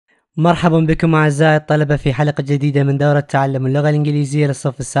مرحبا بكم أعزائي الطلبة في حلقة جديدة من دورة تعلم اللغة الإنجليزية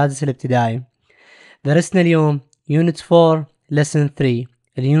للصف السادس الابتدائي. درسنا اليوم يونت 4 lesson 3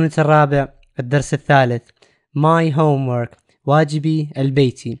 اليونت الرابع الدرس الثالث my homework واجبي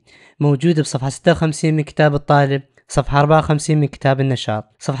البيتي، موجود بصفحة 56 من كتاب الطالب، صفحة 54 من كتاب النشاط.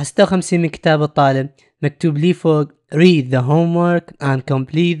 صفحة 56 من كتاب الطالب مكتوب لي فوق read the homework and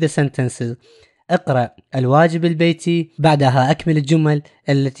complete the sentences. اقرأ الواجب البيتي، بعدها أكمل الجمل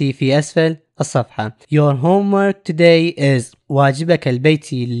التي في أسفل الصفحة. Your homework today is واجبك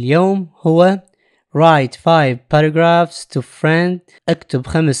البيتي اليوم هو write 5 paragraphs to friend. اكتب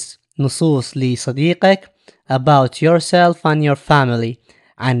 5 نصوص لصديقك about yourself and your family.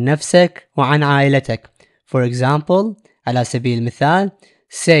 عن نفسك وعن عائلتك. For example على سبيل المثال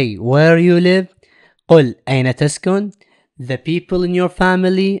say where you live. قل أين تسكن. The people in your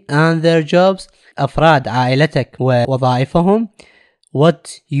family and their jobs. أفراد عائلتك ووظائفهم. What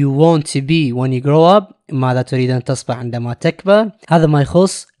you want to be when you grow up. ماذا تريد أن تصبح عندما تكبر. هذا ما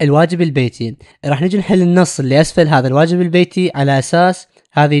يخص الواجب البيتي. راح نجي نحل النص اللي أسفل هذا الواجب البيتي على أساس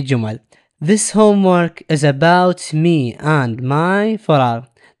هذه الجمل. This homework is about me and my فراغ.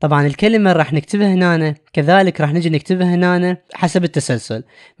 طبعا الكلمة راح نكتبها هنا، كذلك راح نجي نكتبها هنا حسب التسلسل.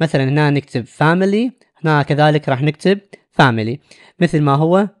 مثلا هنا نكتب family، هنا كذلك راح نكتب family مثل ما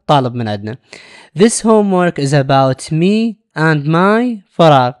هو طالب من عندنا. This homework is about me and my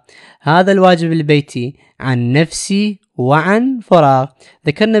فراغ. هذا الواجب البيتي عن نفسي وعن فراغ.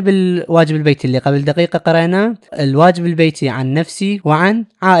 ذكرنا بالواجب البيتي اللي قبل دقيقة قرأنا الواجب البيتي عن نفسي وعن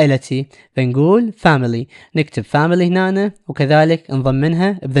عائلتي، فنقول family، نكتب family هنا وكذلك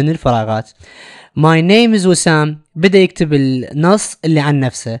نضمنها بذن الفراغات. My name is وسام. بدأ يكتب النص اللي عن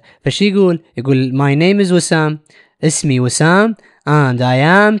نفسه، فشي يقول my name is وسام، اسمي وسام and I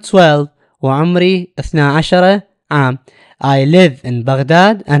am 12 وعمري 12 عام. I live in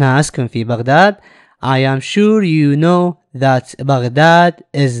بغداد، أنا أسكن في بغداد. I am sure you know that بغداد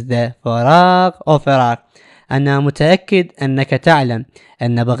is the فراغ أو فراغ. أنا متأكد أنك تعلم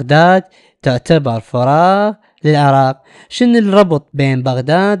أن بغداد تعتبر فراغ للعراق. شنو الربط بين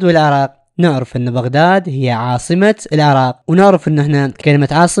بغداد والعراق؟ نعرف أن بغداد هي عاصمة العراق، ونعرف أن هنا كلمة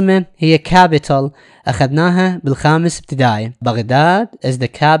عاصمة هي capital، أخذناها بالخامس ابتدائي. بغداد is the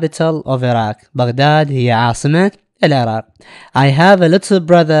capital of Iraq. بغداد هي عاصمة العراق. I have a little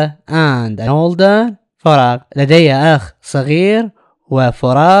brother and an older فراغ. لدي أخ صغير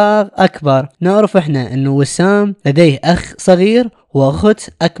وفراغ أكبر. نعرف إحنا إنه وسام لديه أخ صغير وأخت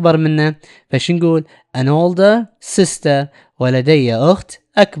أكبر منه، فش نقول an older sister، ولدي أخت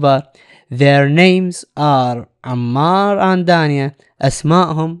أكبر. Their names are عمار and دانيا.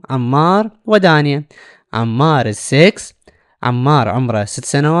 أسمائهم عمار ودانيا. عمار is 6، عمار عمره 6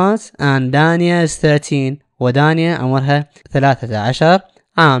 سنوات، and دانيا is 13، ودانيا عمرها 13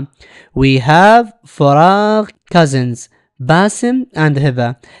 عام. We have فراغ cousins باسم and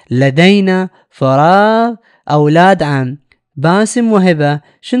هبة. لدينا فراغ أولاد عم باسم وهبة.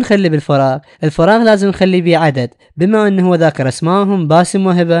 شو نخلي بالفراغ؟ الفراغ لازم نخلي بيه عدد، بما انه هو ذاكر اسمائهم باسم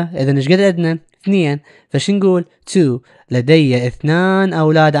وهبة، اذا ايش قد عندنا؟ 2، فش نقول 2. لدي 2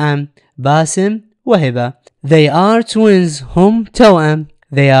 اولاد عم باسم وهبة. They are twins، هم توأم.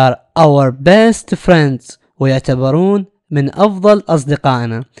 They are our best friends، ويعتبرون من افضل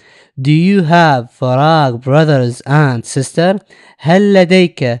اصدقائنا. Do you have فراغ brothers and sister؟ هل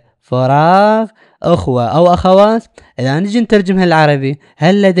لديك فراغ أخوة أو أخوات؟ إذا نجي نترجمها العربي،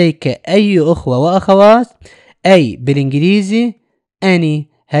 هل لديك أي أخوة وأخوات؟ أي بالإنجليزي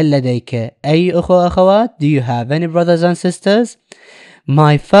any. هل لديك أي أخوة وأخوات؟ Do you have any brothers and sisters؟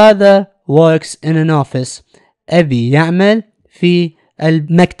 My father works in an office. أبي يعمل في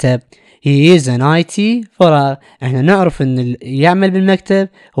المكتب. He is an IT فراغ. احنا نعرف ان يعمل بالمكتب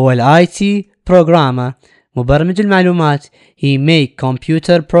هو ال IT programmer، مبرمج المعلومات. He make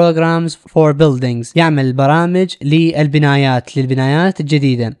computer programs for buildings، يعمل برامج للبنايات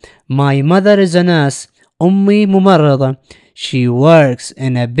الجديدة. My mother is a nurse، أمي ممرضة. She works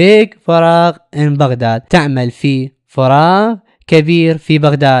in a big فراغ in بغداد، تعمل في فراغ كبير في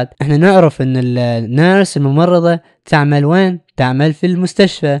بغداد. احنا نعرف ان النيرس الممرضة تعمل وين؟ تعمل في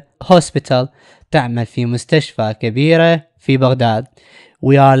المستشفى hospital، تعمل في مستشفى كبيرة في بغداد.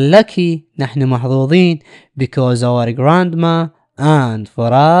 We are lucky، نحن محظوظين because our grandma and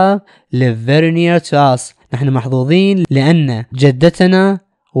فراغ live very near to us. نحن محظوظين لأن جدتنا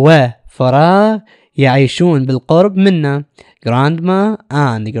وفراغ يعيشون بالقرب منا. grandma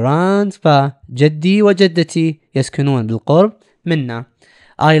and grandpa، جدي وجدتي يسكنون بالقرب منا.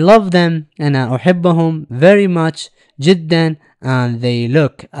 I love them، أنا أحبهم very much جدا، and they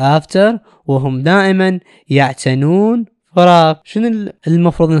look after، وهم دائما يعتنون فراغ. شنو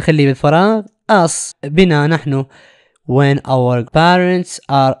المفروض نخليه بالفراغ؟ us بنا نحن. when our parents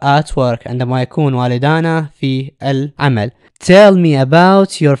are at work عندما يكون والدانا في العمل. tell me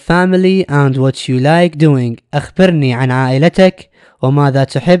about your family and what you like doing أخبرني عن عائلتك وماذا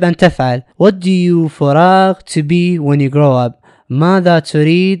تحب أن تفعل. what do you فراغ to be when you grow up ماذا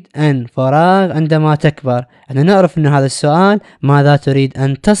تريد أن فراغ عندما تكبر. احنا نعرف أن هذا السؤال ماذا تريد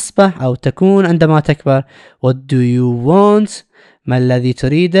أن تصبح أو تكون عندما تكبر. what do you want ما الذي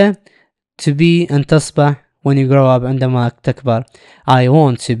تريده to be أن تصبح when you grow up عندما تكبر. I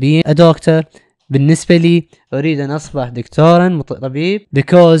want to be a doctor بالنسبة لي أريد أن أصبح دكتورا طبيب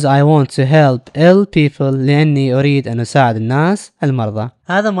because I want to help ill people لأني أريد أن أساعد الناس المرضى.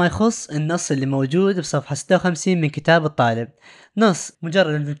 هذا ما يخص النص اللي موجود بصفحة 56 من كتاب الطالب. نص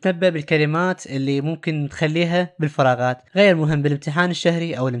مجرد نتنبأ بالكلمات اللي ممكن تخليها بالفراغات، غير مهم بالامتحان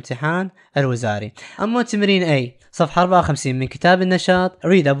الشهري أو الامتحان الوزاري. أما تمرين A صفحة 54 من كتاب النشاط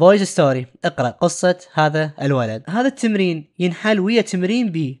read a voice story اقرأ قصة هذا الولد. هذا التمرين ينحل ويا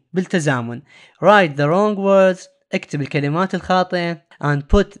تمرين B بالتزامن. write the wrong words اكتب الكلمات الخاطئة and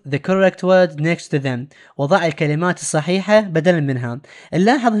put the correct words next to them وضع الكلمات الصحيحة بدلا منها.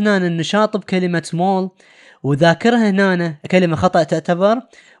 نلاحظ هنا النشاط بكلمة small وذاكرها هنا كلمة خطأ تعتبر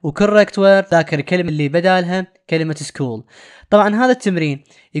وcorrect word ذاكر الكلمة اللي بدالها كلمة school. طبعا هذا التمرين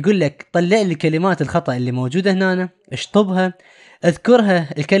يقول لك طلع لي الكلمات الخطأ اللي موجودة هنا اشطبها اذكرها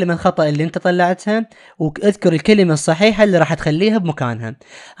الكلمة الخطأ اللي انت طلعتها واذكر الكلمة الصحيحة اللي راح تخليها بمكانها.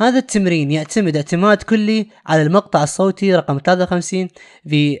 هذا التمرين يعتمد اعتماد كلي على المقطع الصوتي رقم 53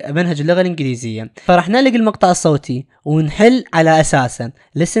 في منهج اللغة الإنجليزية. فراح نلقى المقطع الصوتي ونحل على أساسا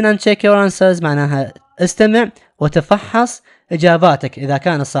listen and check your answers معناها استمع وتفحص إجاباتك إذا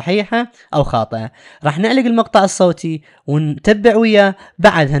كانت صحيحة أو خاطئة. راح نعلق المقطع الصوتي ونتبع وياه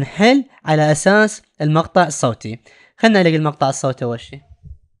بعدها نحل على أساس المقطع الصوتي. خلنا نلقي المقطع الصوتي أول شيء.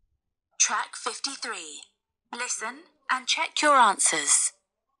 Track 53. Listen and check your answers.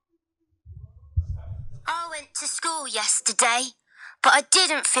 I went to school yesterday, but I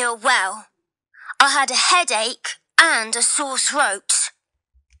didn't feel well. I had a headache and a sore throat.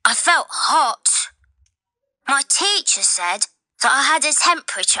 I felt hot. My teacher said that I had a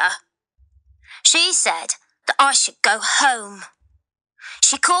temperature. She said that I should go home.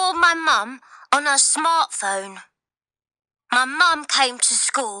 She called my mum on her smartphone. My mum came to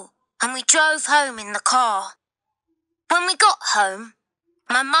school and we drove home in the car. When we got home,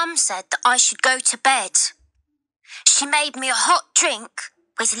 my mum said that I should go to bed. She made me a hot drink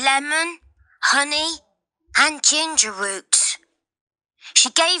with lemon, honey, and ginger root. She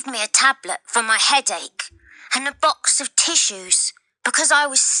gave me a tablet for my headache and a box of tissues because I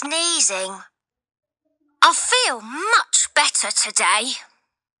was sneezing. I feel much better today.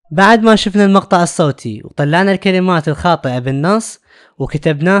 بعد ما شفنا المقطع الصوتي وطلعنا الكلمات الخاطئة بالنص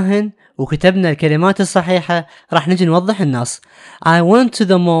وكتبناهن وكتبنا الكلمات الصحيحة راح نجي نوضح النص. I went to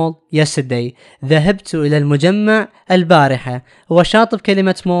the mall yesterday ذهبت إلى المجمع البارحة. هو شاطب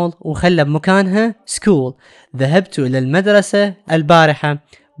كلمة mall وخلى بمكانها school. ذهبت إلى المدرسة البارحة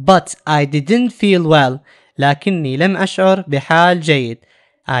but I didn't feel well لكني لم أشعر بحال جيد.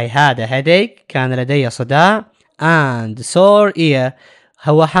 I had a headache كان لدي صداع and sore ear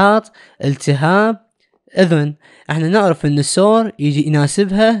هو حاط التهاب اذن. احنا نعرف ان السور يجي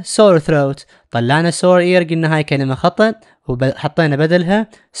يناسبها sore throat. طلعنا sore ear قلنا هاي كلمة خطأ وحطينا بدلها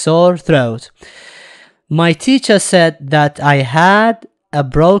sore throat. My teacher said that I had a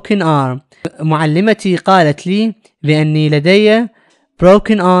broken arm. معلمتي قالت لي بأني لدي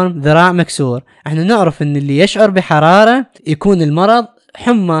broken arm ذراع مكسور. احنا نعرف ان اللي يشعر بحرارة يكون المرض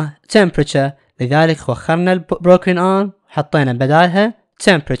حمى temperature لذلك وخرنا broken arm حطينا بدالها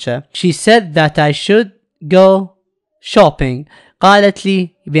temperature. She said that I should go shopping. قالت لي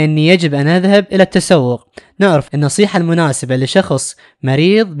بأني يجب أن أذهب إلى التسوق. نعرف النصيحة المناسبة لشخص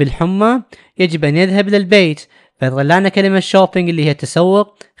مريض بالحمى يجب أن يذهب إلى البيت. فطلعنا كلمة shopping اللي هي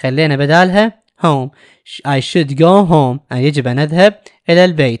التسوق خلينا بدالها home. I should go home يجب أن أذهب إلى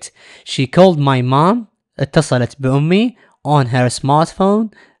البيت. She called my mom اتصلت بأمي on her smartphone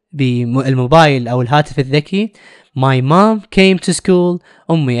بالموبايل أو الهاتف الذكي. My mom came to school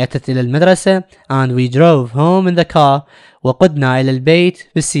أمي أتت إلى المدرسة and we drove home in the car وقدنا إلى البيت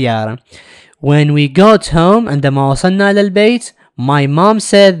بالسيارة. When we got home عندما وصلنا إلى البيت my mom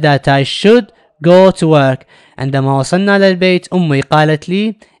said that I should go to work. عندما وصلنا إلى البيت أمي قالت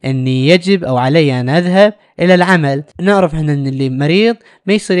لي أني يجب أو علي أن أذهب إلى العمل. نعرف إحنا أن اللي مريض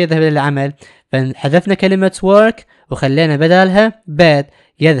ما يصير يذهب إلى العمل فحذفنا كلمة work وخلينا بدالها bed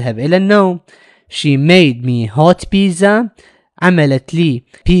يذهب إلى النوم. She made me hot pizza عملت لي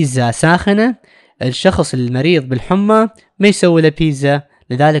بيتزا ساخنة. الشخص المريض بالحمى ما يسوي له بيتزا،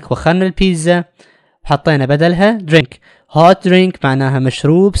 لذلك وخرنا البيتزا وحطينا بدلها drink. hot drink معناها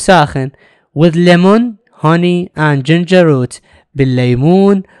مشروب ساخن with lemon, honey and ginger root،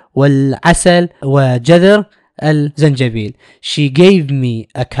 بالليمون والعسل وجذر الزنجبيل. she gave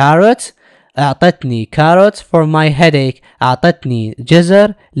me a carrot، أعطتني كاروت for my headache، أعطتني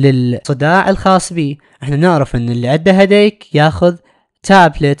جزر للصداع الخاص بي. احنا نعرف ان اللي عنده headache ياخذ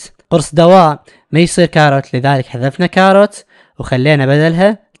تابلت قرص دواء، ما يصير كاروت، لذلك حذفنا كاروت وخلينا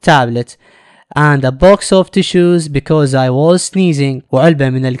بدلها تابلت. and a box of tissues because I was sneezing، وعلبة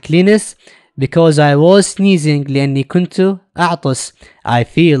من الكلينس because I was sneezing لأني كنت أعطس. I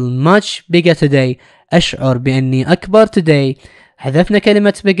feel much bigger today، أشعر بأني أكبر today. حذفنا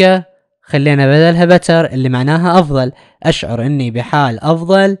كلمة bigger خلينا بدلها better اللي معناها أفضل، أشعر أني بحال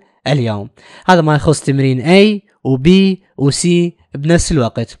أفضل اليوم. هذا ما يخص تمرين A و B و C بنفس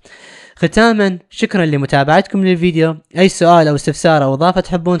الوقت. ختاما شكرا لمتابعتكم للفيديو. أي سؤال أو استفسار أو إضافة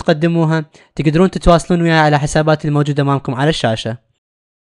تحبون تقدموها تقدرون تتواصلون وياي على حساباتي الموجودة أمامكم على الشاشة.